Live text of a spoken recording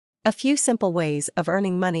A few simple ways of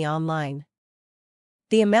earning money online.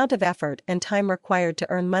 The amount of effort and time required to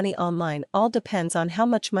earn money online all depends on how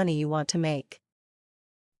much money you want to make.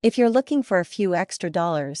 If you're looking for a few extra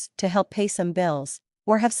dollars to help pay some bills,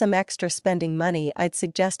 or have some extra spending money, I'd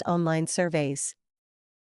suggest online surveys.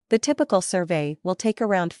 The typical survey will take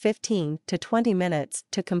around 15 to 20 minutes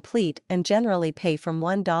to complete and generally pay from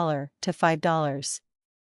 $1 to $5.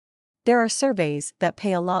 There are surveys that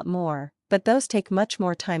pay a lot more, but those take much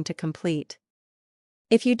more time to complete.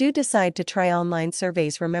 If you do decide to try online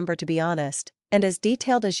surveys, remember to be honest and as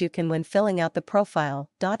detailed as you can when filling out the profile.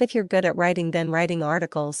 If you're good at writing, then writing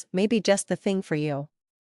articles may be just the thing for you.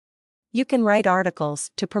 You can write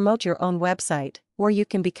articles to promote your own website, or you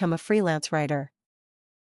can become a freelance writer.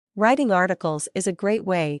 Writing articles is a great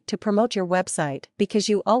way to promote your website because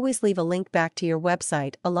you always leave a link back to your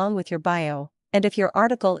website along with your bio, and if your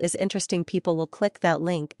article is interesting, people will click that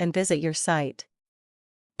link and visit your site.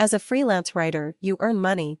 As a freelance writer, you earn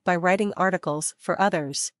money by writing articles for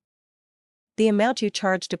others. The amount you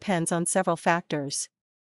charge depends on several factors,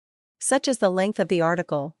 such as the length of the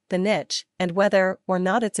article, the niche, and whether or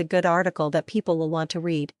not it's a good article that people will want to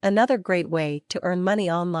read. Another great way to earn money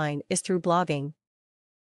online is through blogging.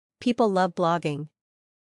 People love blogging.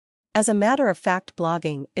 As a matter of fact,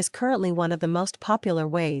 blogging is currently one of the most popular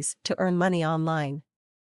ways to earn money online.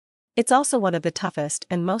 It's also one of the toughest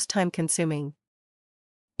and most time-consuming.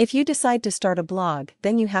 If you decide to start a blog,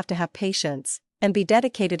 then you have to have patience and be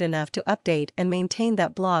dedicated enough to update and maintain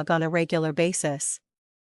that blog on a regular basis.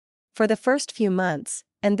 For the first few months,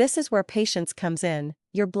 and this is where patience comes in,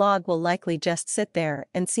 your blog will likely just sit there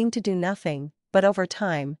and seem to do nothing, but over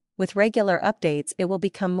time, with regular updates, it will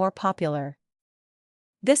become more popular.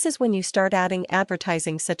 This is when you start adding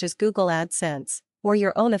advertising such as Google AdSense, or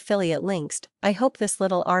your own affiliate links. I hope this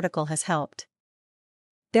little article has helped.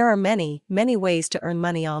 There are many, many ways to earn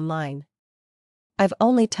money online. I've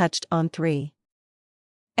only touched on 3.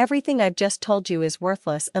 Everything I've just told you is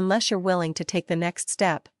worthless unless you're willing to take the next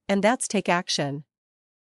step, and that's take action.